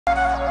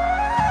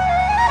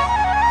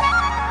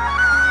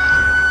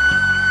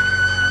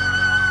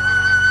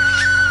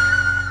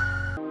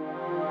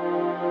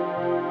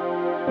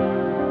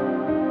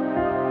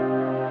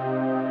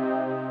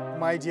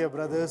My dear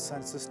brothers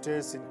and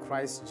sisters in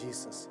Christ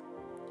Jesus,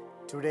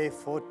 today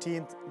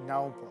 14th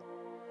November,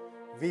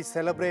 we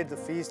celebrate the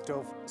feast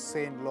of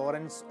St.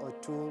 Lawrence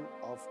O'Toole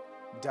of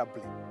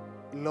Dublin.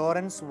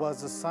 Lawrence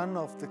was the son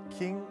of the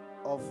King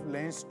of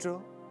Leinster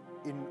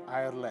in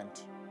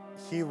Ireland.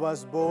 He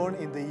was born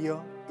in the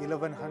year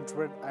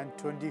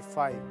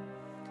 1125,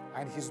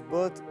 and his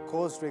birth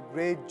caused a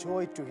great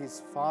joy to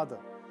his father,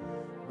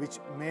 which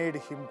made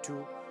him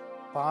to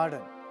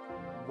pardon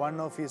one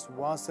of his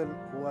vassals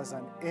who was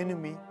an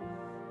enemy.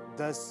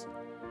 Thus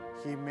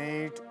he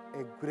made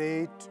a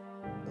great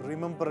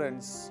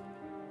remembrance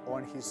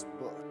on his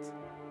birth.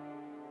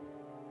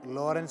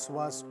 Lawrence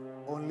was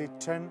only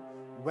 10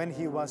 when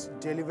he was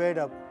delivered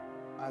up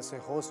as a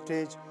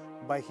hostage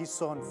by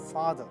his own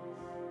father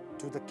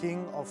to the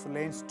King of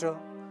Leinster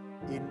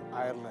in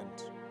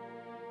Ireland.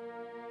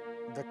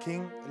 The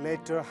king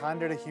later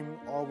handed him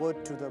over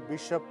to the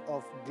Bishop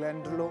of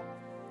Glendalough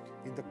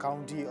in the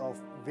county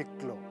of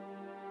Wicklow.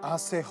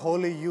 As a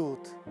holy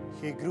youth,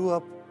 he grew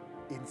up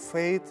in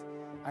faith,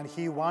 and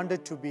he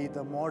wanted to be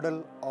the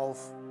model of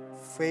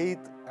faith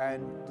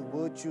and the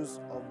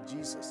virtues of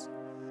Jesus.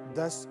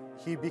 Thus,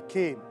 he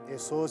became a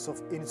source of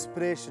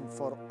inspiration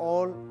for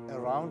all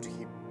around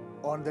him.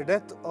 On the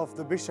death of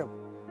the bishop,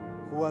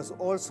 who was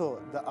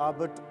also the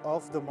abbot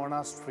of the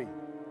monastery,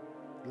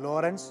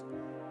 Lawrence,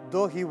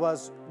 though he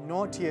was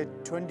not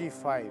yet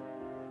 25,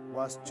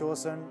 was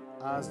chosen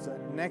as the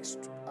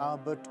next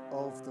abbot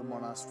of the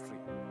monastery.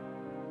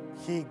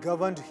 He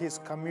governed his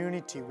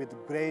community with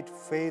great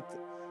faith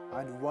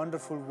and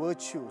wonderful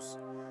virtues.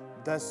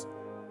 Thus,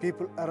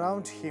 people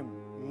around him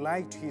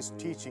liked his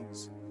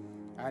teachings,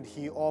 and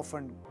he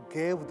often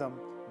gave them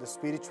the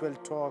spiritual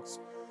talks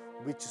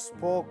which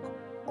spoke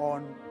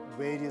on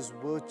various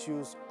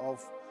virtues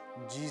of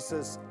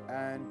Jesus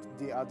and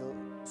the other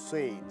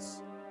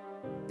saints.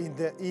 In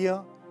the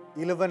year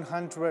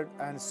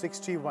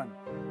 1161,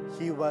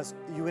 he was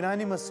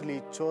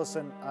unanimously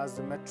chosen as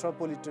the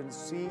Metropolitan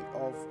See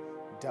of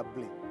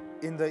Dublin.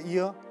 In the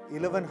year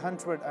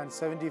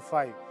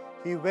 1175,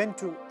 he went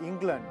to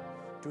England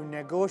to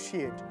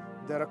negotiate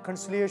the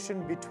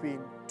reconciliation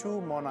between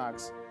two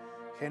monarchs,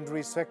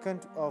 Henry II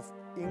of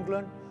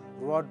England,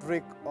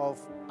 Roderick of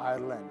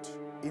Ireland.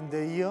 In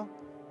the year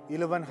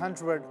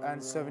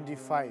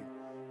 1175,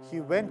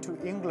 he went to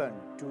England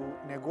to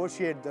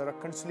negotiate the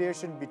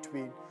reconciliation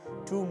between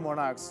two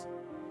monarchs,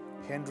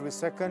 Henry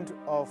II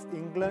of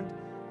England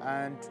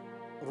and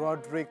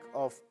Roderick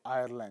of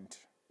Ireland.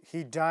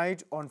 He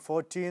died on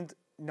 14th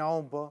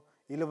November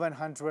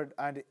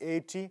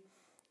 1180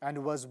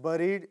 and was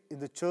buried in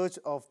the church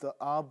of the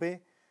Abbey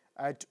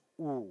at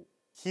Oo.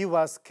 He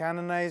was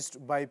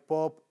canonized by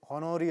Pope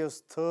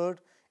Honorius III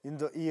in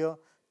the year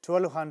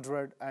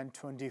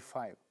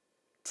 1225.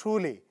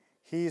 Truly,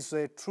 he is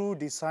a true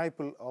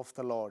disciple of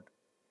the Lord.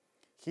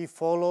 He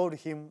followed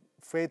him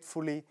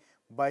faithfully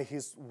by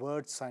his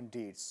words and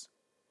deeds.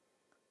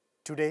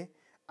 Today,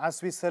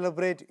 as we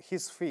celebrate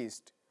his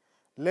feast,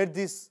 let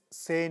this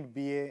saint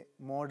be a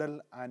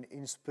model and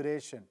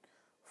inspiration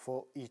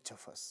for each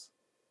of us.